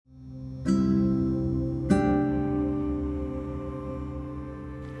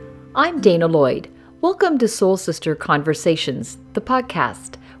I'm Dana Lloyd. Welcome to Soul Sister Conversations, the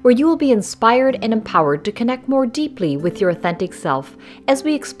podcast, where you will be inspired and empowered to connect more deeply with your authentic self as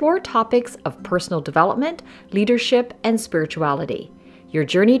we explore topics of personal development, leadership, and spirituality. Your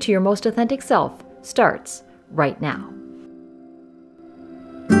journey to your most authentic self starts right now.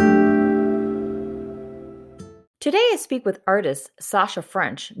 Today I speak with artist Sasha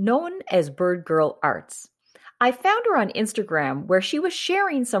French, known as Bird Girl Arts. I found her on Instagram where she was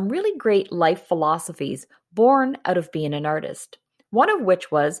sharing some really great life philosophies born out of being an artist. One of which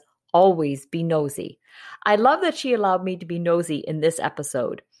was always be nosy. I love that she allowed me to be nosy in this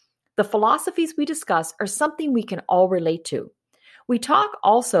episode. The philosophies we discuss are something we can all relate to. We talk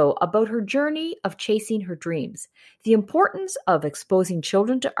also about her journey of chasing her dreams, the importance of exposing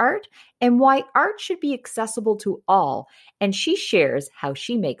children to art, and why art should be accessible to all, and she shares how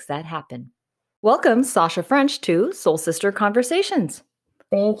she makes that happen. Welcome, Sasha French, to Soul Sister Conversations.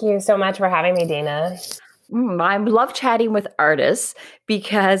 Thank you so much for having me, Dana. I love chatting with artists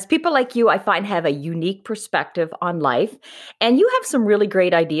because people like you, I find, have a unique perspective on life. And you have some really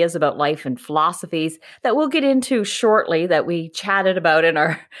great ideas about life and philosophies that we'll get into shortly that we chatted about in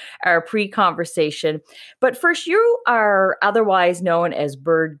our pre-conversation. But first, you are otherwise known as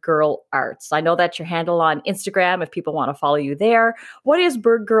Bird Girl Arts. I know that's your handle on Instagram if people want to follow you there. What is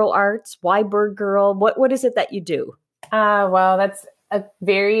Bird Girl Arts? Why Bird Girl? What is it that you do? Well, that's a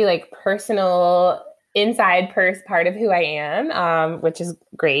very personal inside part of who I am, which is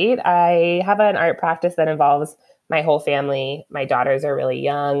great. I have an art practice that involves my whole family. My daughters are really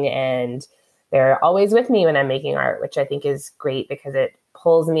young and they're always with me when I'm making art, which I think is great because it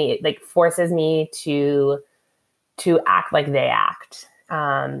pulls me, forces me to act like they act.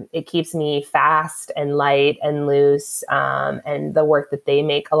 It keeps me fast and light and loose. And the work that they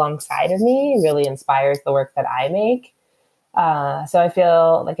make alongside of me really inspires the work that I make. So I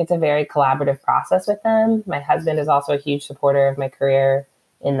feel like it's a very collaborative process with them. My husband is also a huge supporter of my career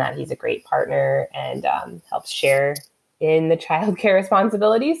in that he's a great partner and helps share in the childcare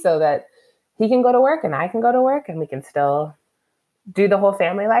responsibility so that he can go to work and I can go to work and we can still do the whole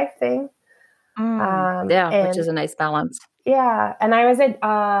family life thing. Which is a nice balance. Yeah. And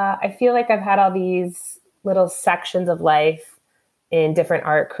I feel like I've had all these little sections of life in different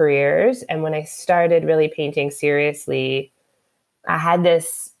art careers. And when I started really painting seriously, I had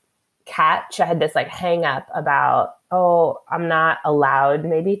this catch. I had this hang up about, I'm not allowed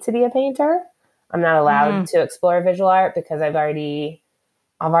maybe to be a painter. I'm not allowed to explore visual art because I've already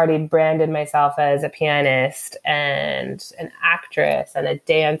branded myself as a pianist and an actress and a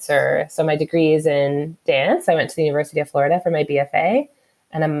dancer. So my degree is in dance. I went to the University of Florida for my BFA,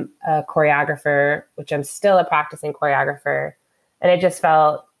 and I'm a choreographer, which I'm still a practicing choreographer. And it just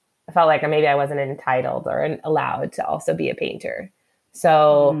felt like maybe I wasn't entitled or allowed to also be a painter.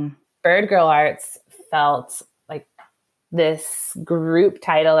 So Bird Girl Arts felt like this group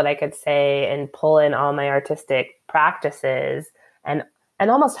title that I could say and pull in all my artistic practices and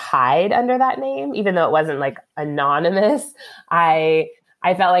almost hide under that name, even though it wasn't anonymous. I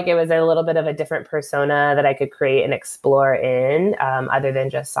felt like it was a little bit of a different persona that I could create and explore in, other than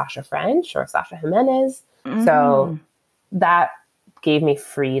just Sasha French or Sasha Jimenez. So that gave me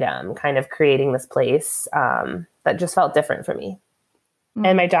freedom, kind of creating this place that just felt different for me.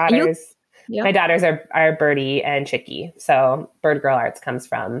 And my daughters, my daughters are Birdie and Chicky. So Bird Girl Arts comes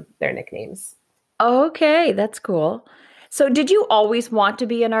from their nicknames. Okay, that's cool. So did you always want to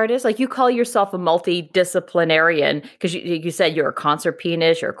be an artist? You call yourself a multidisciplinarian because you said you're a concert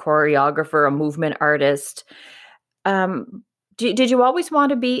pianist, you're a choreographer, a movement artist. Did you always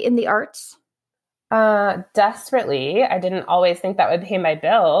want to be in the arts? Desperately. I didn't always think that would pay my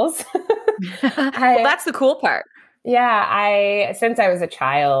bills. Well, that's the cool part. Yeah, since I was a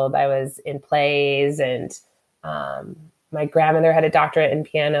child, I was in plays, and my grandmother had a doctorate in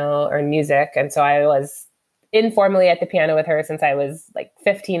piano or in music, and so I was informally at the piano with her since I was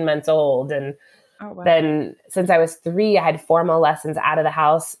 15 months old. And then since I was 3, I had formal lessons out of the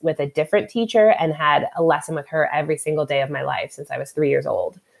house with a different teacher and had a lesson with her every single day of my life since I was 3 years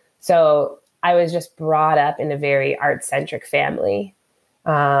old. So I was just brought up in a very art-centric family.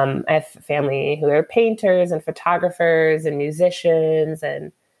 I have family who are painters and photographers and musicians,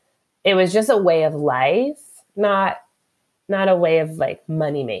 and it was just a way of life, not a way of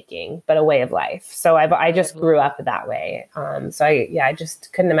money making, but a way of life. So I just grew up that way. So I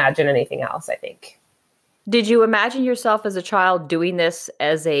just couldn't imagine anything else, I think. Did you imagine yourself as a child doing this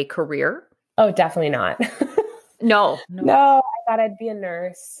as a career? Oh, definitely not. No, I thought I'd be a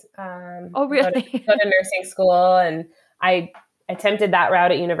nurse. Oh, really? Go to nursing school, and I attempted that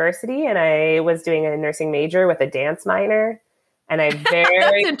route at university, and I was doing a nursing major with a dance minor. And I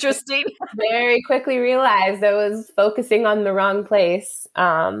That's interesting. very quickly realized I was focusing on the wrong place.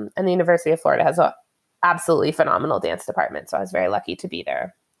 And the University of Florida has an absolutely phenomenal dance department. So I was very lucky to be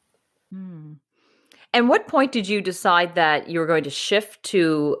there. Hmm. And what point did you decide that you were going to shift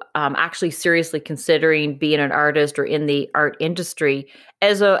to actually seriously considering being an artist or in the art industry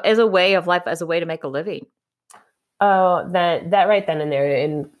as a way of life, as a way to make a living? Oh, that right then and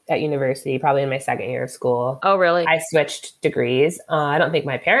there at university, probably in my second year of school, Oh, really? I switched degrees. I don't think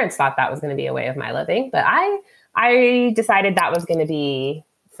my parents thought that was going to be a way of my living, but I decided that was going to be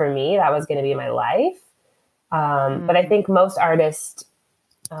for me. That was going to be my life. But I Mm, think most artists,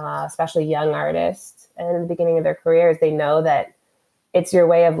 especially young artists, and in the beginning of their careers, they know that it's your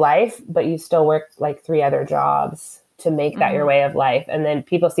way of life, but you still work like three other jobs to make that your mhm, way of life. And then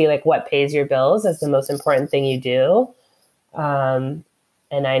people see like what pays your bills as the most important thing you do. Um,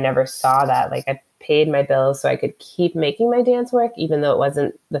 and I never saw that. Like I paid my bills so I could keep making my dance work, even though it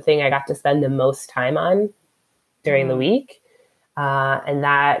wasn't the thing I got to spend the most time on during the mm, week. And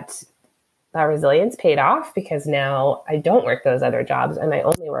that resilience paid off because now I don't work those other jobs and I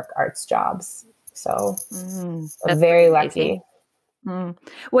only work arts jobs. So I'm that's very pretty amazing. lucky. Mm.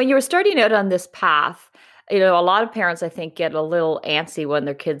 When you were starting out on this path, a lot of parents, I think, get a little antsy when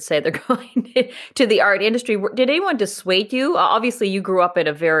their kids say they're going to the art industry. Did anyone dissuade you? Obviously, you grew up in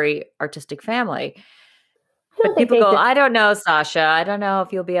a very artistic family, I don't but think people they go, did. I don't know, Sasha. I don't know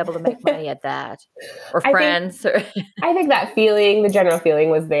if you'll be able to make money at that. Or I think friends. Or I think that feeling, the general feeling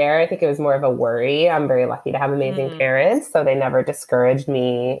was there. I think it was more of a worry. I'm very lucky to have amazing Mm, parents. So they never discouraged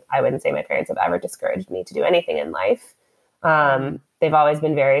me. I wouldn't say my parents have ever discouraged me to do anything in life. mm, They've always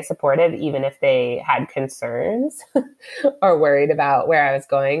been very supportive, even if they had concerns or worried about where I was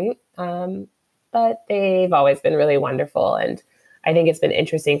going. But they've always been really wonderful. And I think it's been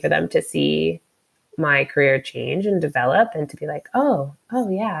interesting for them to see my career change and develop and to be like, oh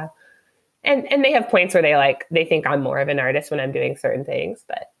yeah, and they have points where they think I'm more of an artist when I'm doing certain things,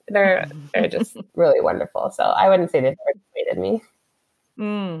 but they're just really wonderful. So I wouldn't say they've ever dissuaded me.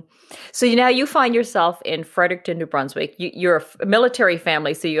 mm. So now you find yourself in Fredericton, New Brunswick. You're a military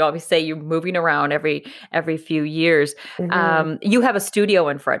family, so you always say you're moving around every few years. Hmm. You have a studio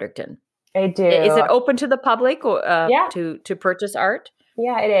in Fredericton. I Is do. it open to the public or Yeah, to purchase art?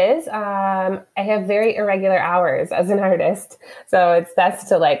 yeah, it is. I have very irregular hours as an artist, so it's best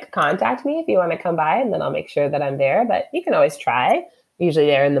to like contact me if you want to come by, and then I'll make sure that I'm there. But you can always try. Usually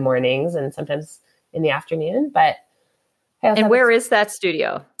there in the mornings and sometimes in the afternoon. But I also And have a where is that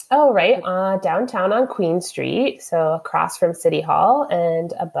studio? Oh, right. Downtown on Queen Street. So across from City Hall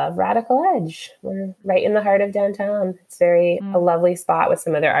and above Radical Edge. We're right in the heart of downtown. It's a Mm. lovely spot with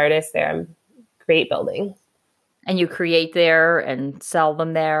some other artists there. Great building. And you create there and sell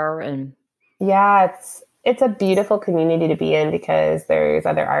them there and Yeah, it's a beautiful community to be in because there's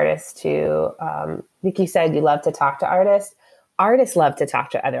other artists too. Like you said, you love to talk to artists. Artists love to talk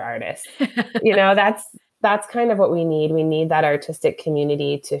to other artists. That's kind of what we need. We need that artistic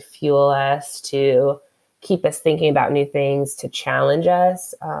community to fuel us, to keep us thinking about new things, to challenge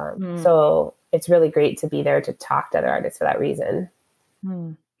us. Hmm, So it's really great to be there to talk to other artists for that reason.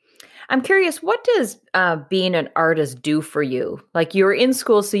 hmm. I'm curious, what does being an artist do for you? Like you were in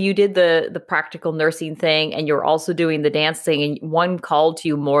school, so you did the practical nursing thing, and you're also doing the dance thing, and one called to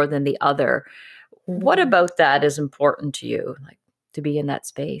you more than the other. What Mhm. about that is important to you, like to be in that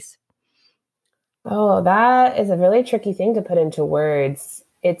space? Oh, that is a really tricky thing to put into words.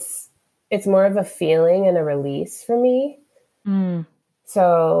 It's more of a feeling and a release for me. Mm,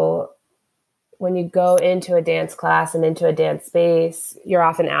 So when you go into a dance class and into a dance space, you're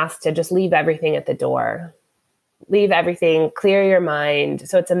often asked to just leave everything at the door. Leave everything, clear your mind.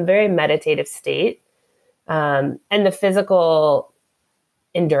 So it's a very meditative state. And the physical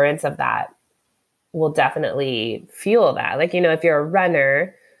endurance of that will definitely fuel that. Like, if you're a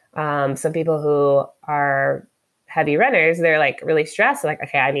runner, some people who are heavy runners, they're like really stressed. Like,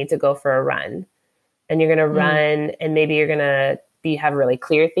 okay, I need to go for a run. And you're going to mm, run, and maybe you're going to have really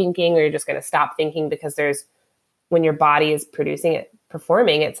clear thinking, or you're just going to stop thinking because when your body is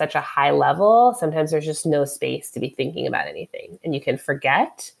performing at such a high level, sometimes there's just no space to be thinking about anything, and you can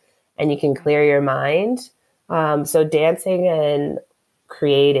forget and you can clear your mind. So dancing and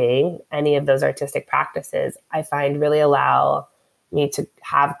creating any of those artistic practices, I find really allow me to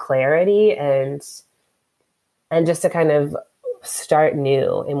have clarity and just to kind of start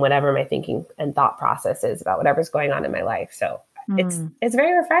new in whatever my thinking and thought process is about whatever's going on in my life. So it's mm. it's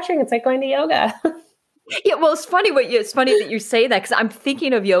very refreshing. It's like going to yoga. Yeah, well, it's funny that you say that because I'm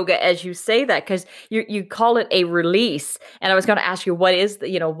thinking of yoga as you say that because you call it a release, and I was going to ask you what is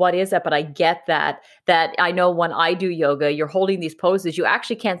that, but I get that I know when I do yoga, you're holding these poses, you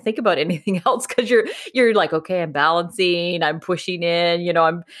actually can't think about anything else because you're like, okay, I'm balancing, I'm pushing in,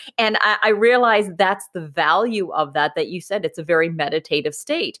 and I realize that's the value of that you said it's a very meditative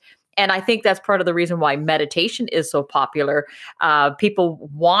state. And I think that's part of the reason why meditation is so popular. People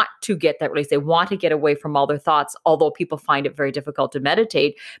want to get that release. They want to get away from all their thoughts, although people find it very difficult to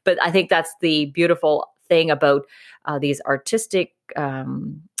meditate. But I think that's the beautiful thing about these artistic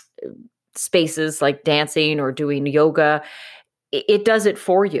spaces like dancing or doing yoga. It does it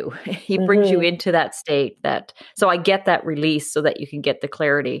for you. It brings you Mm-hmm. into that state so I get that release so that you can get the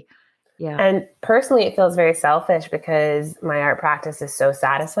clarity. Yeah. And personally, it feels very selfish because my art practice is so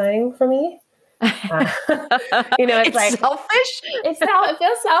satisfying for me. Uh, it's It's like, selfish. it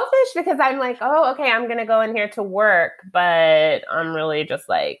feels selfish because I'm like, oh, okay, I'm going to go in here to work, but I'm really just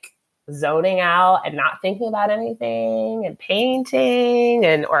like zoning out and not thinking about anything and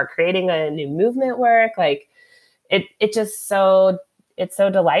painting or creating a new movement work. Like it just it's so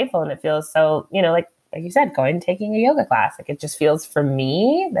delightful and it feels so, like you said, going and taking a yoga class. Like it just feels for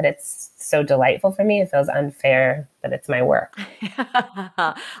me that it's so delightful for me. It feels unfair that it's my work.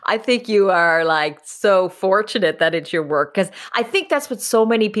 I think you are like so fortunate that it's your work because I think that's what so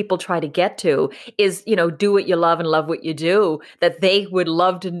many people try to get to is, do what you love and love what you do, that they would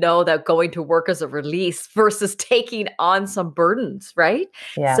love to know that going to work is a release versus taking on some burdens, right?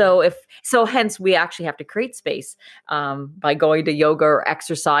 Yeah. So hence we actually have to create space by going to yoga or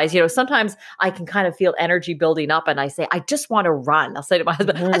exercise. Sometimes I can kind of feel energy building up and I say, I just want to run. I'll say to my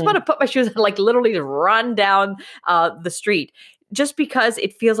husband, I just want to put my shoes on, like literally just run down the street just because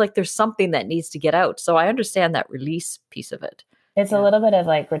it feels like there's something that needs to get out. So I understand that release piece of it. It's a Yeah. little bit of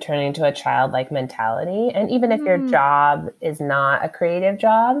like returning to a childlike mentality. And even if your Mm, job is not a creative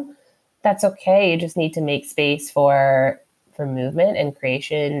job, that's okay. You just need to make space for movement and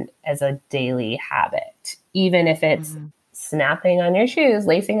creation as a daily habit. Even if it's mhm. snapping on your shoes,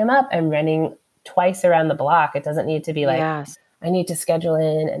 lacing them up, and running twice around the block. It doesn't need to be like, Yes. I need to schedule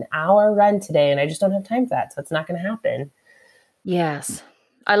in an hour run today and I just don't have time for that. So it's not going to happen. Yes.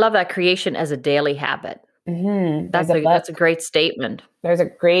 I love that creation as a daily habit. Mm-hmm. That's a great statement. There's a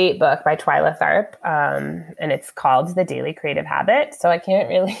great book by Twyla Tharp, and it's called The Daily Creative Habit. So I can't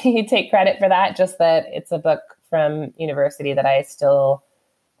really take credit for that, just that it's a book from university that I still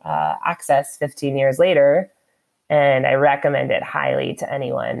access 15 years later. And I recommend it highly to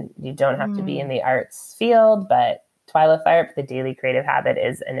anyone. You don't have to be in Mm. the arts field, but Twyla Tharp, The Daily Creative Habit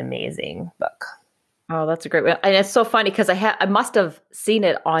is an amazing book. Oh, that's a great one. And it's so funny because I must have seen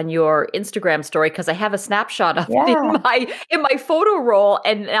it on your Instagram story because I have a snapshot of it Yeah. in my photo roll.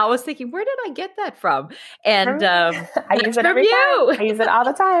 And I was thinking, where did I get that from? And I use that's it from every time. you. I use it all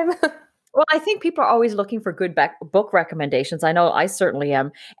the time. Well, I think people are always looking for good book recommendations. I know I certainly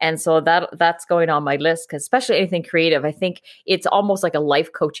am, and so that's going on my list. Because especially anything creative, I think it's almost like a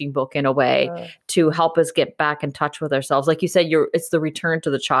life coaching book in a way to help us get back in touch with ourselves. Like you said, it's the return to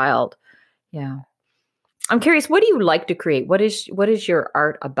the child. Yeah, I'm curious. What do you like to create? What is your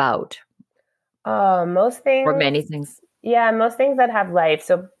art about? Most Or things, many things. yeah, most things that have life.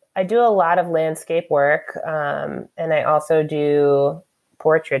 So I do a lot of landscape work, and I also do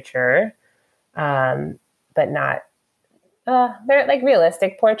portraiture, but not. They're like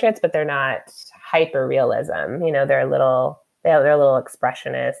realistic portraits, but they're not hyper realism. They're a little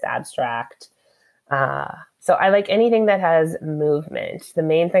expressionist, abstract. So I like anything that has movement. The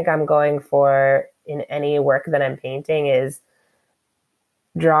main thing I'm going for in any work that I'm painting is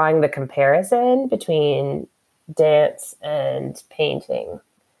drawing the comparison between dance and painting.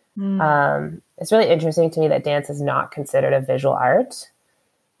 Mm, It's really interesting to me that dance is not considered a visual art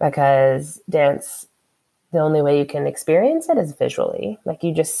because dance, the only way you can experience it is visually. Like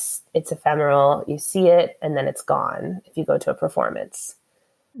it's ephemeral. You see it and then it's gone if you go to a performance.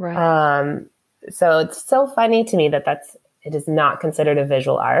 right. Um, so it's so funny to me that it is not considered a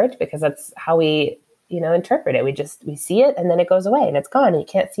visual art because that's how we, interpret it. We see it and then it goes away and it's gone and you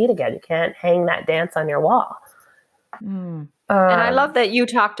can't see it again. You can't hang that dance on your wall. Mm. And I love that you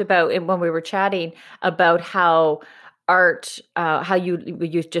talked about when we were chatting about how art, how you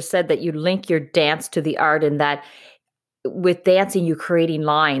just said that you link your dance to the art, and that with dancing you creating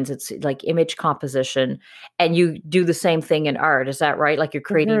lines. It's like image composition, and you do the same thing in art. Is that right? Like you're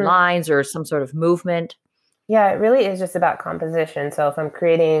creating Mm-hmm. lines or some sort of movement. Yeah, it really is just about composition. So if I'm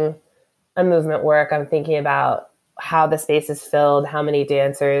creating a movement work, I'm thinking about how the space is filled, how many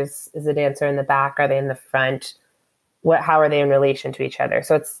dancers is the dancer in the back, are they in the front? how are they in relation to each other?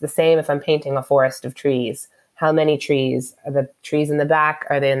 So it's the same if I'm painting a forest of trees. How many trees? Are the trees in the back?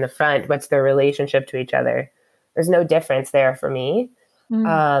 Are they in the front? What's their relationship to each other? There's no difference there for me.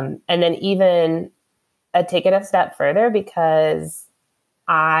 Mm. And then even take it a step further, because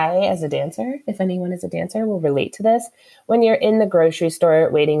I, as a dancer, if anyone is a dancer, will relate to this. When you're in the grocery store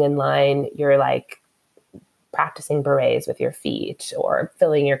waiting in line, you're like practicing berets with your feet or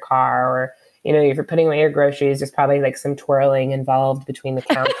filling your car, or, you know, if you're putting away your groceries, there's probably like some twirling involved between the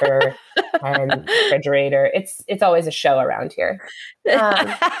counter and refrigerator. It's always a show around here.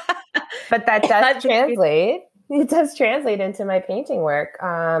 Um, but that does translate. It does translate into my painting work,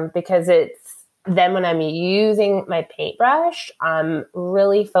 because it's then when I'm using my paintbrush, I'm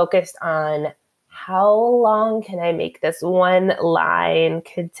really focused on how long can I make this one line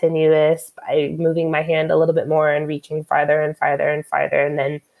continuous by moving my hand a little bit more and reaching farther and farther and farther, and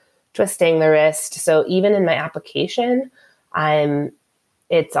then twisting the wrist. So even in my application,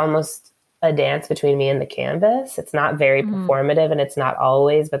 it's almost a dance between me and the canvas. It's not very performative, and it's not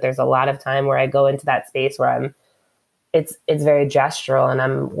always, but there's a lot of time where I go into that space where it's very gestural, and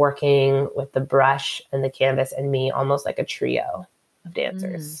I'm working with the brush and the canvas and me almost like a trio of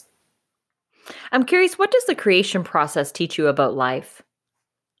dancers. I'm curious, what does the creation process teach you about life?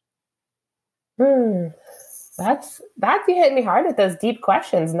 That's you hit me hard with those deep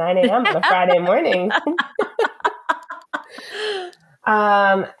questions, 9 a.m. on a Friday morning.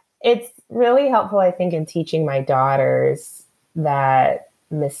 It's really helpful, I think, in teaching my daughters that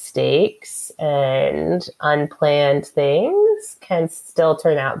mistakes and unplanned things can still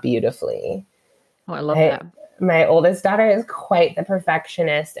turn out beautifully. Oh, I love that. My oldest daughter is quite the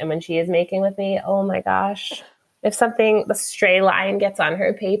perfectionist, and when she is making with me, oh my gosh, if the stray line gets on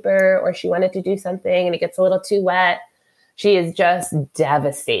her paper, or she wanted to do something and it gets a little too wet, she is just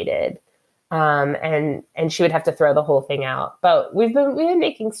devastated. And she would have to throw the whole thing out. But we've been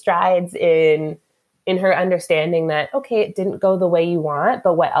making strides in her understanding that, okay, it didn't go the way you want,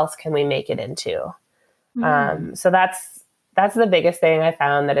 but what else can we make it into? So that's the biggest thing I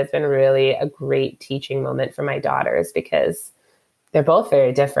found that has been really a great teaching moment for my daughters, because they're both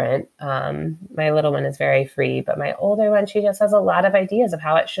very different. My little one is very free, but my older one, she just has a lot of ideas of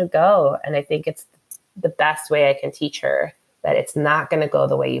how it should go. And I think it's the best way I can teach her that it's not going to go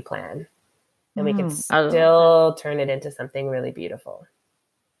the way you plan. And we can still turn it into something really beautiful.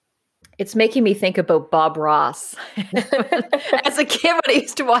 It's making me think about Bob Ross. As a kid, when I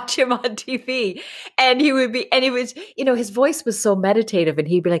used to watch him on TV, and he was, his voice was so meditative, and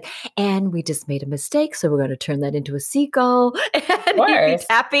he'd be like, and we just made a mistake, so we're going to turn that into a seagull. And he'd be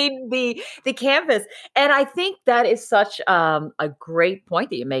tapping the canvas. And I think that is such a great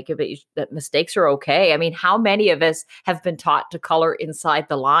point that you make of it, that mistakes are okay. I mean, how many of us have been taught to color inside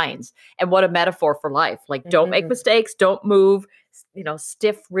the lines? And what a metaphor for life. Like, don't make mistakes, don't move,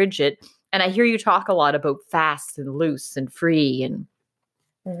 stiff, rigid. And I hear you talk a lot about fast and loose and free, and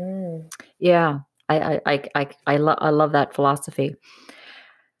yeah, I love that philosophy.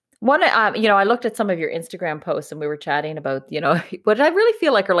 I looked at some of your Instagram posts, and we were chatting about, what I really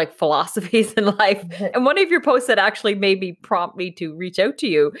feel like are like philosophies in life. And one of your posts that actually made me prompt me to reach out to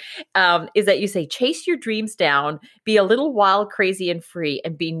you is that you say, chase your dreams down, be a little wild, crazy, and free,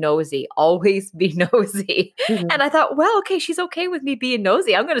 and be nosy. Always be nosy. And I thought, well, okay, she's okay with me being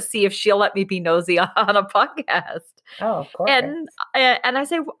nosy. I'm going to see if she'll let me be nosy on a podcast. Oh, of course. And I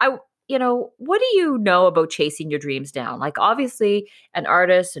say, what do you know about chasing your dreams down? Like, obviously an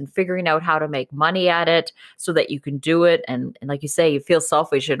artist and figuring out how to make money at it so that you can do it. And like you say, you feel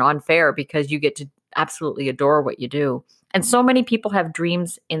selfish and unfair because you get to absolutely adore what you do. And so many people have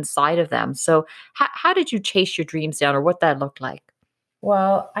dreams inside of them. So how did you chase your dreams down, or what that looked like?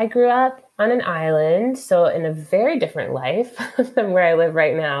 Well, I grew up on an island, so in a very different life than where I live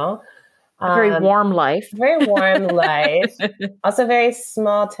right now. A very warm life. Very warm life. Also very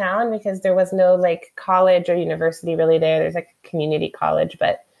small town, because there was no like college or university really there. There's like a community college,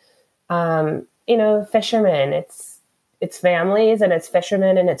 but fishermen, it's families, and it's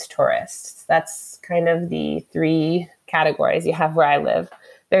fishermen, and it's tourists. That's kind of the three categories you have where I live.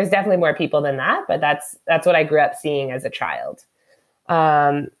 There's definitely more people than that, but that's what I grew up seeing as a child.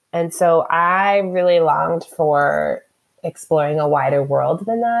 And so I really longed for exploring a wider world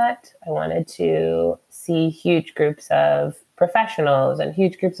than that. I wanted to see huge groups of professionals, and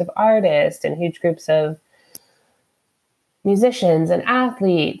huge groups of artists, and huge groups of musicians and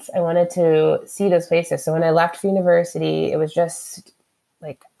athletes. I wanted to see those places. So when I left for university, it was just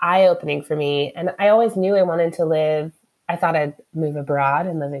like eye-opening for me. And I always knew I wanted to I thought I'd move abroad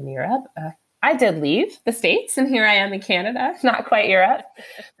and live in Europe. I did leave the States, and here I am in Canada, not quite Europe.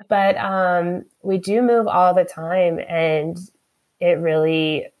 But we do move all the time, and it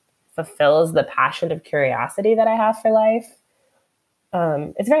really fulfills the passion of curiosity that I have for life.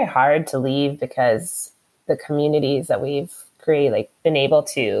 It's very hard to leave because the communities that we've created, like been able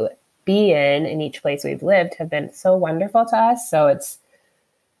to be in each place we've lived, have been so wonderful to us. So it's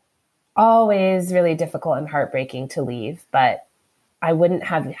always really difficult and heartbreaking to leave. But I wouldn't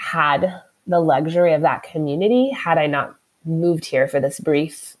have had the luxury of that community had I not moved here for this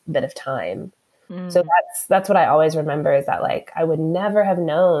brief bit of time. So that's what I always remember, is that like I would never have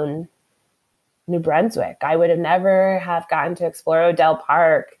known New Brunswick. I would have never have gotten to explore Odell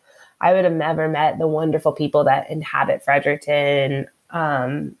Park. I would have never met the wonderful people that inhabit Fredericton.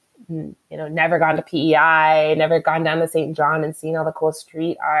 Never gone to PEI, never gone down to St. John and seen all the cool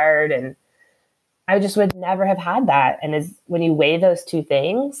street art. And I just would never have had that. And when you weigh those two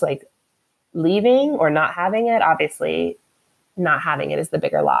things, like leaving or not having it, obviously not having it is the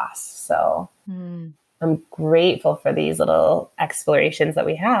bigger loss. So I'm grateful for these little explorations that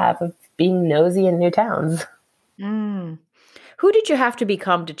we have of being nosy in new towns. Who did you have to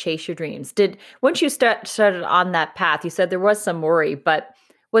become to chase your dreams? Once you started on that path, you said there was some worry, but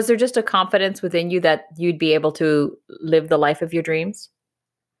was there just a confidence within you that you'd be able to live the life of your dreams?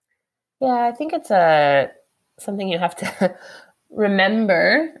 Yeah, I think it's something you have to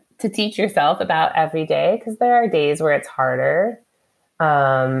remember to teach yourself about every day, because there are days where it's harder.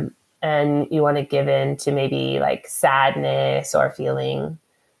 And you want to give in to maybe like sadness or feeling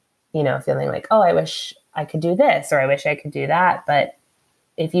like, oh, I wish I could do this, or I wish I could do that. But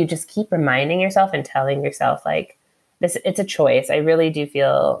if you just keep reminding yourself and telling yourself like this, it's a choice. I really do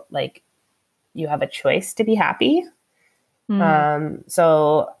feel like you have a choice to be happy.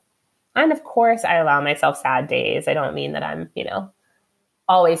 So, and of course I allow myself sad days. I don't mean that I'm,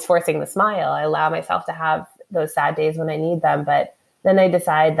 always forcing the smile. I allow myself to have those sad days when I need them. But then I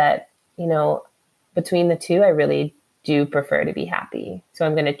decide that, between the two, I really do prefer to be happy. So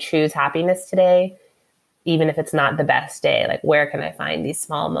I'm going to choose happiness today, even if it's not the best day. Like, where can I find these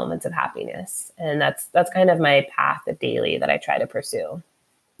small moments of happiness? And that's kind of my path of daily that I try to pursue.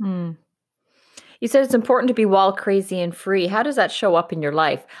 You said it's important to be wild, crazy, and free. How does that show up in your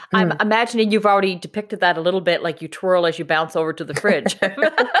life? I'm imagining you've already depicted that a little bit, like you twirl as you bounce over to the fridge.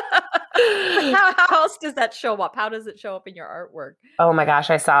 How else does that show up? How does it show up in your artwork? Oh my gosh,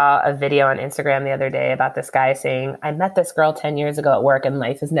 I saw a video on Instagram the other day about this guy saying, I met this girl 10 years ago at work and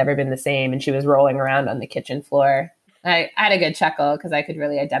life has never been the same. And she was rolling around on the kitchen floor. I had a good chuckle because I could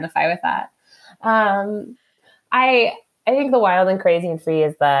really identify with that. I think the wild and crazy and free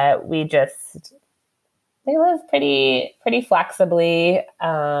is that they live pretty flexibly.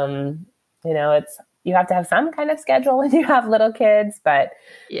 You have to have some kind of schedule when you have little kids, but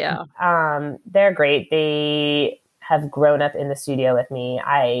yeah, they're great. They have grown up in the studio with me.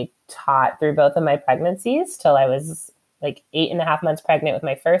 I taught through both of my pregnancies till I was like 8.5 months pregnant with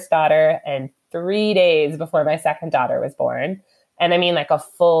my first daughter and 3 days before my second daughter was born. And I mean like a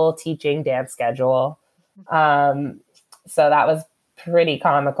full teaching dance schedule. So that was pretty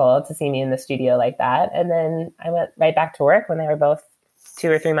comical to see me in the studio like that. And then I went right back to work when they were both 2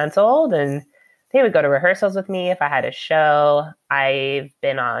 or 3 months old, and they would go to rehearsals with me if I had a show. I've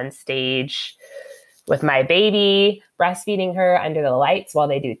been on stage with my baby, breastfeeding her under the lights while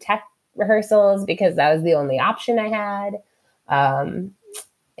they do tech rehearsals because that was the only option I had.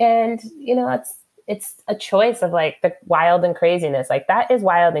 And it's a choice of like the wild and craziness. Like that is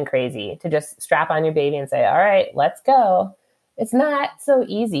wild and crazy to just strap on your baby and say, all right, let's go. It's not so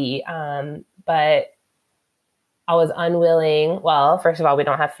easy. But I was unwilling. Well, first of all, we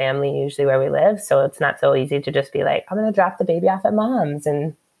don't have family usually where we live. So it's not so easy to just be like, I'm going to drop the baby off at mom's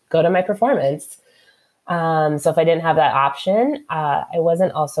and go to my performance. So if I didn't have that option, I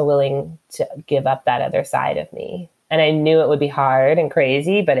wasn't also willing to give up that other side of me. And I knew it would be hard and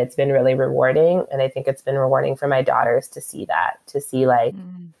crazy, but it's been really rewarding. And I think it's been rewarding for my daughters to see that, to see like,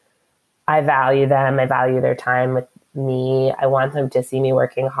 I value them. I value their time with me. I want them to see me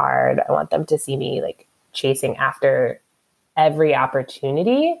working hard. I want them to see me like chasing after every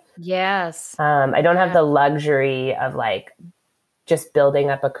opportunity. Yes. I don't have the luxury of like just building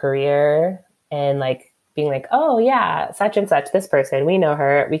up a career and like being like, oh yeah, such and such, this person, we know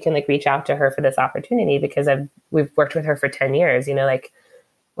her. We can like reach out to her for this opportunity because we've worked with her for 10 years, like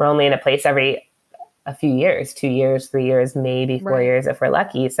we're only in a place every a few years, 2 years, 3 years, maybe 4 years if we're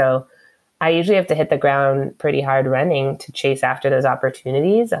lucky. So I usually have to hit the ground pretty hard running to chase after those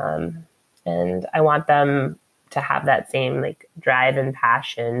opportunities. And I want them to have that same like drive and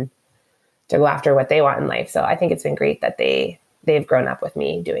passion to go after what they want in life. So I think it's been great that they've grown up with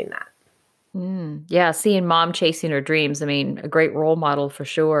me doing that. Yeah, seeing mom chasing her dreams. I mean, a great role model for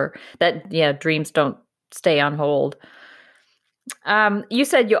sure. That yeah, dreams don't stay on hold. You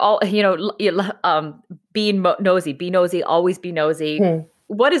said you all, being nosy, be nosy, always be nosy. Hmm.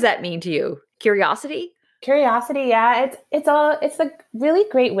 What does that mean to you? Curiosity? Curiosity, yeah, it's a really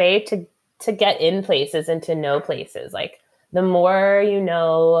great way to get in places and to know places. Like the more you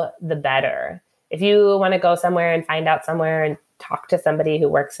know, the better. If you want to go somewhere and find out somewhere and talk to somebody who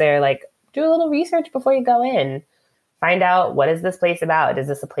works there, like do a little research before you go in. Find out, what is this place about? Is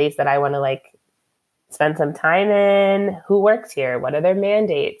this a place that I want to like spend some time in? Who works here? What are their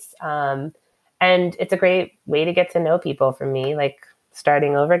mandates? And it's a great way to get to know people. For me, like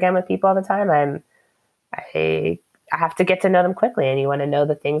starting over again with people all the time, I have to get to know them quickly, and you want to know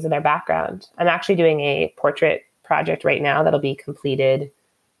the things in their background. I'm actually doing a portrait project right now that'll be completed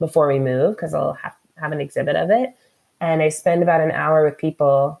before we move, because I'll have an exhibit of it. And I spend about an hour with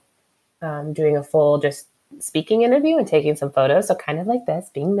people, doing a full just speaking interview and taking some photos. So kind of like this,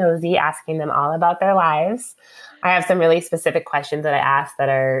 being nosy, asking them all about their lives. I have some really specific questions that I ask that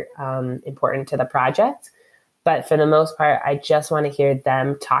are important to the project. But for the most part, I just want to hear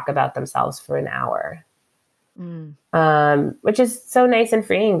them talk about themselves for an hour, Mm. which is so nice and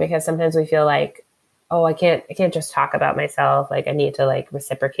freeing, because sometimes we feel like, oh, I can't just talk about myself. Like I need to like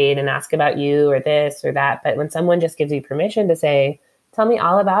reciprocate and ask about you or this or that. But when someone just gives you permission to say, tell me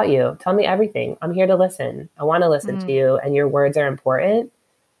all about you, tell me everything, I'm here to listen, I want to listen to Mm. you, and your words are important,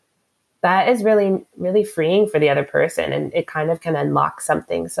 that is really, really freeing for the other person. And it kind of can unlock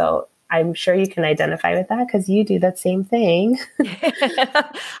something. So I'm sure you can identify with that, because you do that same thing.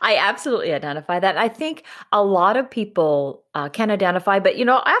 I absolutely identify that. I think a lot of people can identify, but I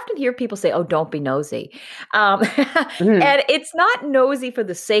often hear people say, "Oh, don't be nosy," um, Mhm. and it's not nosy for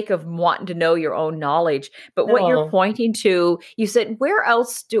the sake of wanting to know your own knowledge. But what you're No. pointing to, you said, where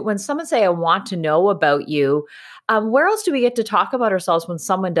else do when someone say, "I want to know about you"? Where else do we get to talk about ourselves when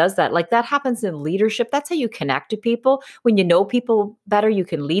someone does that? Like that happens in leadership. That's how you connect to people. When you know people better, you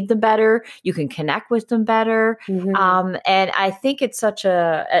can lead them better. You can connect with them better. Hmm. And I think it's such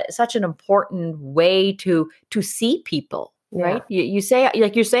an important way to see people. Yeah. Right. You say,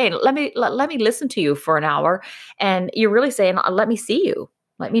 like you're saying, let me listen to you for an hour. And you're really saying, let me see you.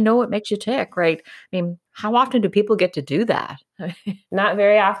 Let me know what makes you tick. Right. I mean, how often do people get to do that? Not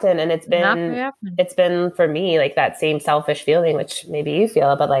very often. And Not very often. it's been for me like that same selfish feeling, which maybe you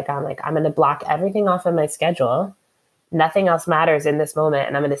feel, but like, I'm going to block everything off of my schedule. Nothing else matters in this moment.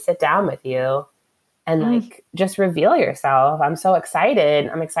 And I'm going to sit down with you and Mm. like just reveal yourself. I'm so excited.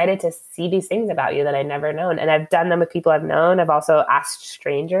 I'm excited to see these things about you that I never known. And I've done them with people I've known. I've also asked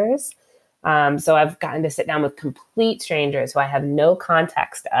strangers. So I've gotten to sit down with complete strangers who I have no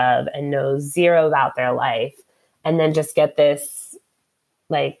context of and know zero about their life, and then just get this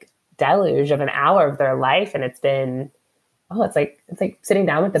like deluge of an hour of their life. And it's been, oh, it's like sitting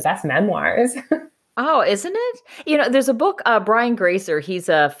down with the best memoirs. Oh, isn't it? There's a book, Brian Grazer, he's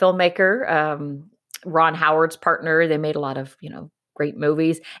a filmmaker, Ron Howard's partner. They made a lot of, great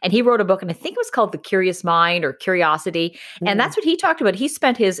movies. And he wrote a book, and I think it was called The Curious Mind or Curiosity. And Mm. that's what he talked about. He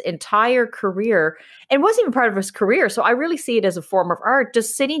spent his entire career and wasn't even part of his career. So I really see it as a form of art,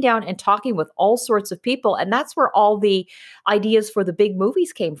 just sitting down and talking with all sorts of people. And that's where all the ideas for the big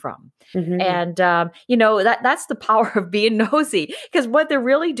movies came from. Hmm. And that's the power of being nosy, because what they're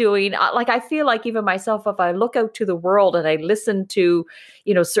really doing, like I feel like even myself, if I look out to the world and I listen to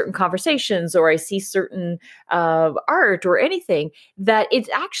certain conversations, or I see certain art or anything, that it's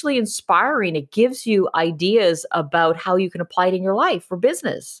actually inspiring. It gives you ideas about how you can apply it in your life or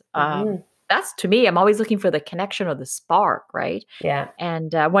business. Hmm. That's, to me, I'm always looking for the connection or the spark, right? Yeah.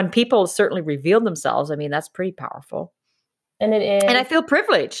 And when people certainly reveal themselves, I mean, that's pretty powerful. And it And I is, feel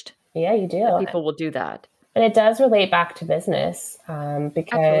privileged yeah, you do. that people will do that. And it does relate back to business, Absolutely.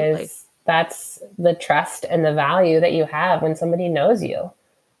 because that's the trust and the value that you have when somebody knows you.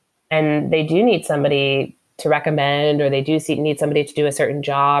 And they do need somebody to recommend, or they do need somebody to do a certain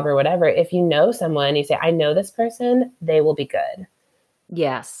job or whatever. If you know someone, you say, I know this person, they will be good.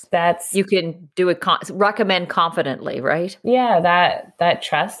 Yes. That's, You can do it, recommend confidently, right? yeah, that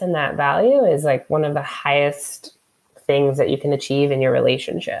trust and that value is like one of the highest things that you can achieve in your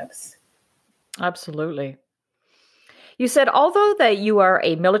relationships. Absolutely. You said, although that you are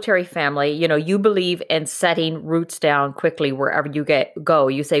a military family, you believe in setting roots down quickly wherever you go.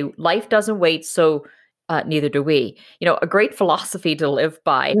 You say life doesn't wait, so neither do we. A great philosophy to live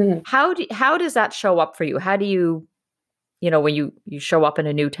by. Mhm. How does that show up for you? How do you when you show up in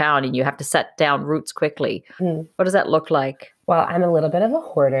a new town and you have to set down roots quickly. Mm. What does that look like? Well, I'm a little bit of a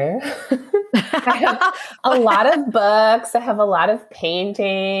hoarder. I have a lot of books. I have a lot of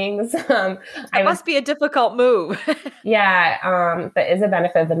paintings. That must be a difficult move. Yeah, that is a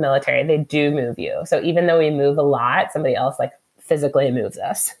benefit of the military. They do move you. So even though we move a lot, somebody else like physically moves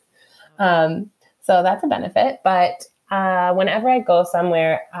us. So that's a benefit. But whenever I go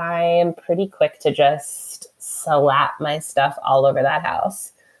somewhere, I am pretty quick to just slap my stuff all over that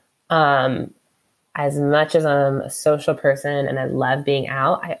house. As much as I'm a social person and I love being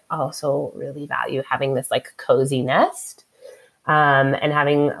out, I also really value having this like cozy nest, and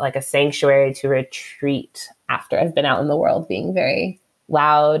having like a sanctuary to retreat after I've been out in the world being very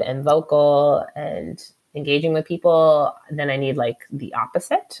loud and vocal and engaging with people. Then I need like the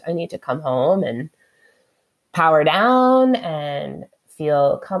opposite. I need to come home and power down and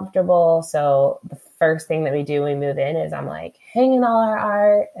feel comfortable. So the first thing that we do when we move in is I'm like hanging all our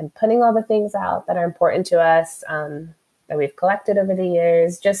art and putting all the things out that are important to us, that we've collected over the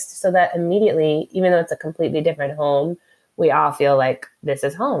years, just so that immediately, even though it's a completely different home, we all feel like this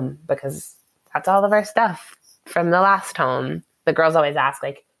is home because that's all of our stuff from the last home. The girls always ask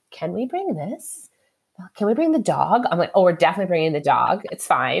like, can we bring this? Can we bring the dog? I'm like, oh, we're definitely bringing the dog. It's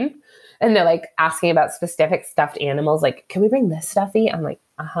fine. And they're like asking about specific stuffed animals. Like, can we bring this stuffy? I'm like,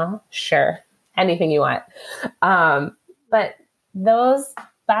 sure. Anything you want. But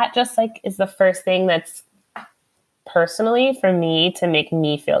that just like is the first thing that's personally for me to make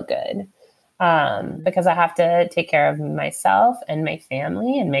me feel good. Because I have to take care of myself and my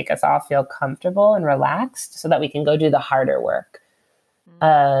family and make us all feel comfortable and relaxed so that we can go do the harder work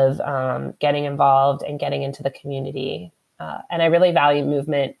of getting involved and getting into the community. And I really value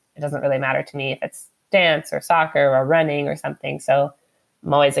movement. It doesn't really matter to me if it's dance or soccer or running or something. So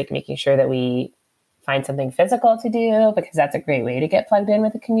I'm always like making sure that we find something physical to do because that's a great way to get plugged in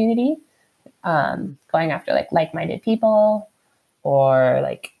with the community. Going after like-minded people, or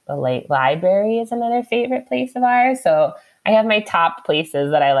like the library is another favorite place of ours. So I have my top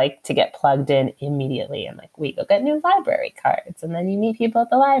places that I like to get plugged in immediately. And like, we go get new library cards and then you meet people at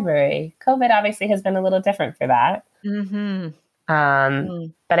the library. COVID obviously has been a little different for that. Mm-hmm.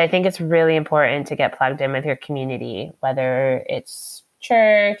 But I think it's really important to get plugged in with your community, whether it's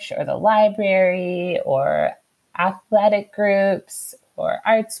church or the library or athletic groups or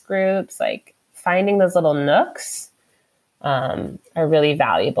arts groups. Like finding those little nooks are really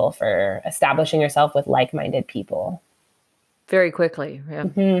valuable for establishing yourself with like-minded people. Very quickly. Yeah.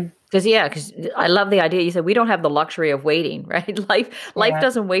 Mm-hmm. Because I love the idea. You said we don't have the luxury of waiting, right? Life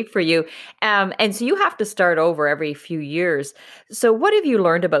doesn't wait for you. And so you have to start over every few years. So what have you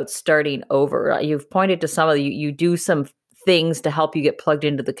learned about starting over? You've pointed to some of you do some things to help you get plugged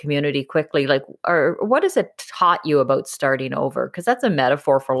into the community quickly. Like, or what has it taught you about starting over? Because that's a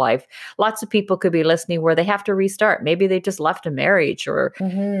metaphor for life. Lots of people could be listening where they have to restart. Maybe they just left a marriage or,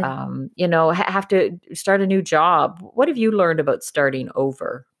 have to start a new job. What have you learned about starting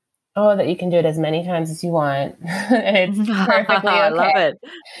over? Oh, that you can do it as many times as you want. It's perfectly okay. I love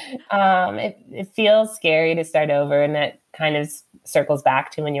it. It feels scary to start over, and that kind of circles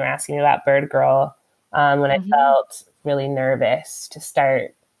back to when you were asking me about Bird Girl, when I felt really nervous to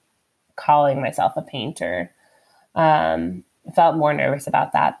start calling myself a painter. I felt more nervous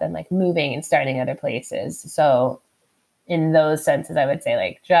about that than like moving and starting other places. So in those senses, I would say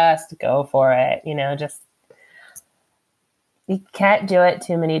like, just go for it, you can't do it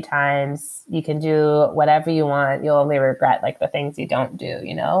too many times. You can do whatever you want. You'll only regret like the things you don't do,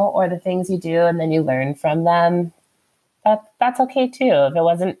 or the things you do and then you learn from them. That's okay too.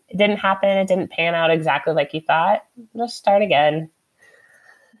 If it didn't happen, it didn't pan out exactly like you thought, just start again.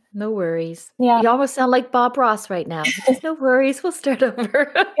 No worries. Yeah. You almost sound like Bob Ross right now. Just no worries. We'll start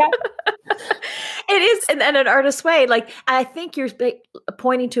over. Yeah. It is in an artist way. Like, I think you're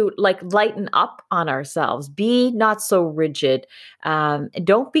pointing to like lighten up on ourselves. Be not so rigid.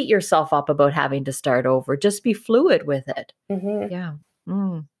 Don't beat yourself up about having to start over. Just be fluid with it. Mm-hmm. Yeah.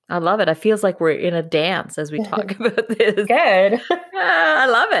 I love it. It feels like we're in a dance as we talk about this. Good. I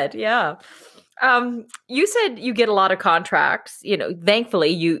love it. Yeah. You said you get a lot of contracts.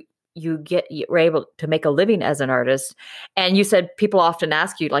 Thankfully you're able to make a living as an artist. And you said people often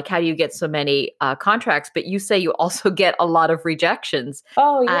ask you, like, how do you get so many contracts? But you say you also get a lot of rejections.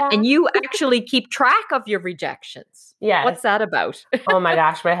 Oh, yeah. And you actually keep track of your rejections. Yeah. What's that about? Oh my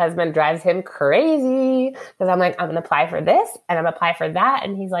gosh, my husband drives him crazy because I'm like, I'm going to apply for this and I'm going to apply for that.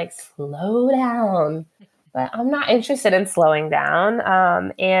 And he's like, slow down. But I'm not interested in slowing down.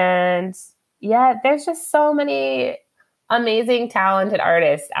 And yeah, there's just so many amazing, talented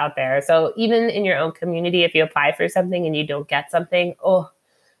artists out there. So even in your own community, if you apply for something and you don't get something, oh,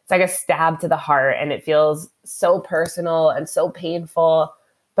 it's like a stab to the heart and it feels so personal and so painful.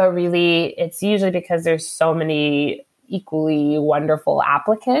 But really, it's usually because there's so many equally wonderful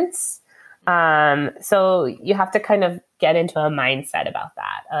applicants. So you have to kind of get into a mindset about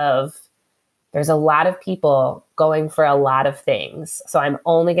that of there's a lot of people going for a lot of things. So I'm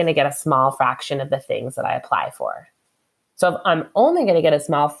only going to get a small fraction of the things that I apply for. So if I'm only going to get a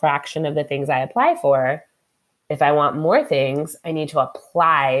small fraction of the things I apply for, if I want more things, I need to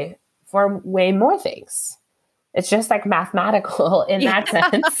apply for way more things. It's just like mathematical in that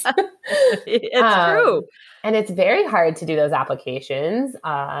sense. It's true. And it's very hard to do those applications.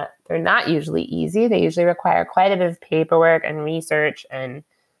 They're not usually easy. They usually require quite a bit of paperwork and research, and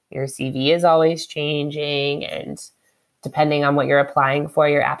your CV is always changing. And depending on what you're applying for,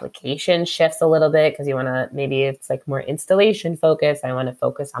 your application shifts a little bit because you want to, maybe it's like more installation focused. I want to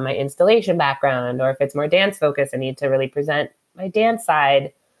focus on my installation background, or if it's more dance focused, I need to really present my dance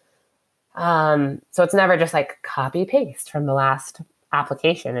side. So it's never just like copy paste from the last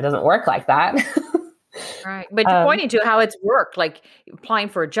application. It doesn't work like that. Right. But you're pointing to how it's worked, like applying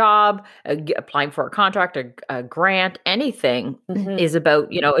for a job, applying for a contract, a grant, anything is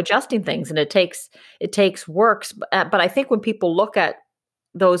about, adjusting things. And it takes works. But I think when people look at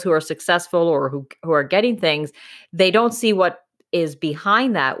those who are successful or who are getting things, they don't see what is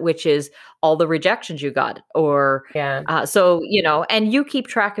behind that, which is all the rejections you got. Or, so, and you keep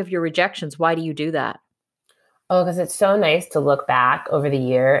track of your rejections. Why do you do that? Oh, because it's so nice to look back over the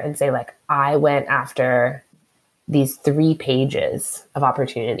year and say, like, I went after these 3 pages of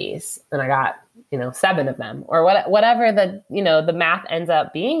opportunities and I got, 7 of them, or whatever the math ends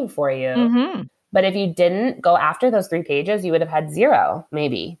up being for you. Mm-hmm. But if you didn't go after those 3 pages, you would have had 0,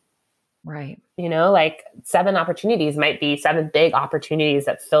 maybe. Right. Like 7 opportunities might be 7 big opportunities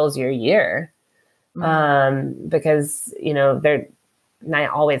that fills your year. Because, they're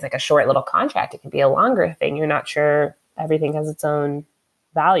not always like a short little contract. It can be a longer thing. You're not sure. Everything has its own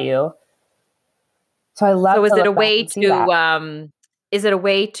value. So I love. So is it a way to is it a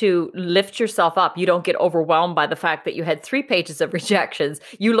way to lift yourself up? You don't get overwhelmed by the fact that you had 3 pages of rejections.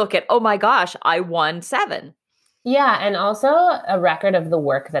 You look at, oh my gosh, I won 7. Yeah, and also a record of the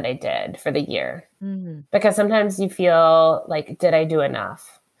work that I did for the year. Because sometimes you feel like, did I do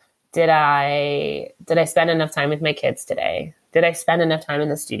enough? Did I spend enough time with my kids today? Did I spend enough time in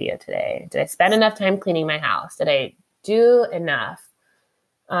the studio today? Did I spend enough time cleaning my house? Did I do enough?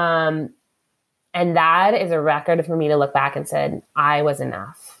 And that is a record for me to look back and said, I was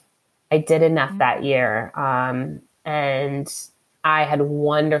enough. I did enough that year. And I had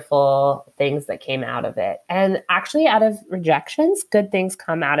wonderful things that came out of it. And actually, out of rejections, good things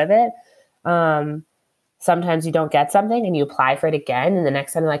come out of it. Sometimes you don't get something and you apply for it again. And the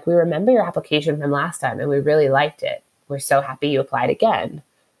next time, like, we remember your application from last time and we really liked it. We're so happy you applied again.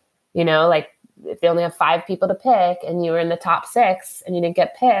 Like if they only have 5 people to pick and you were in the top 6 and you didn't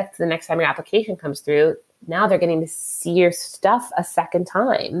get picked, the next time your application comes through, now they're getting to see your stuff a second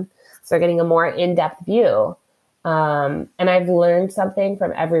time. So they're getting a more in-depth view. And I've learned something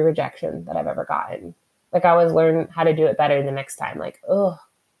from every rejection that I've ever gotten. Like, I always learn how to do it better the next time. Like, oh,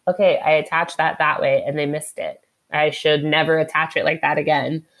 okay, I attached that way and they missed it. I should never attach it like that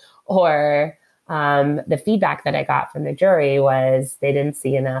again. Or the feedback that I got from the jury was they didn't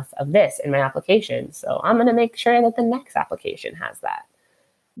see enough of this in my application. So I'm going to make sure that the next application has that.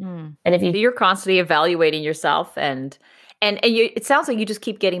 And if you're constantly evaluating yourself and it sounds like you just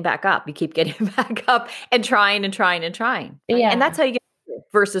keep getting back up. You keep getting back up and trying and trying and trying. Right? Yeah. And that's how you get it,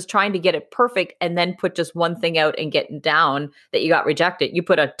 versus trying to get it perfect and then put just one thing out and getting down that you got rejected. You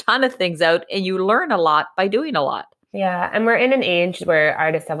put a ton of things out and you learn a lot by doing a lot. Yeah. And we're in an age where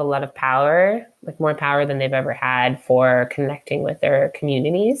artists have a lot of power, like more power than they've ever had for connecting with their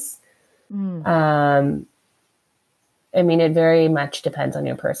communities. I mean, it very much depends on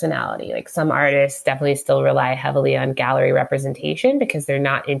your personality. Like, some artists definitely still rely heavily on gallery representation because they're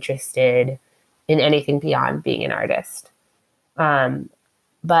not interested in anything beyond being an artist.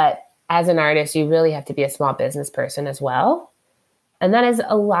 But as an artist, you really have to be a small business person as well. And that is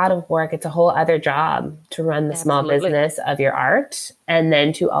a lot of work. It's a whole other job to run the small business of your art and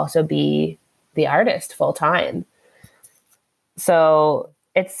then to also be the artist full time. So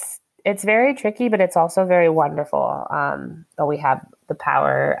it's very tricky, but it's also very wonderful. But we have the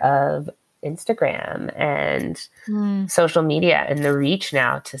power of Instagram and social media and the reach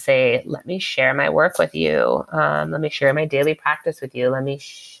now to say, let me share my work with you. Let me share my daily practice with you. Let me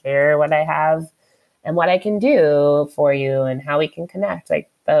share what I have and what I can do for you and how we can connect.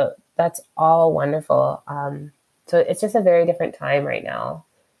 Like, that's all wonderful. So it's just a very different time right now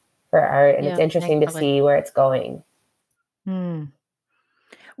for art, and it's Yeah, interesting to thankfully. see where it's going. Hmm.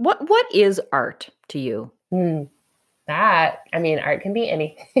 What is art to you? Hmm. I mean, art can be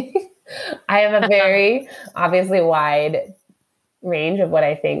anything. I have a very obviously wide range of what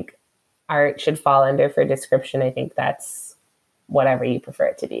I think art should fall under for description. I think that's whatever you prefer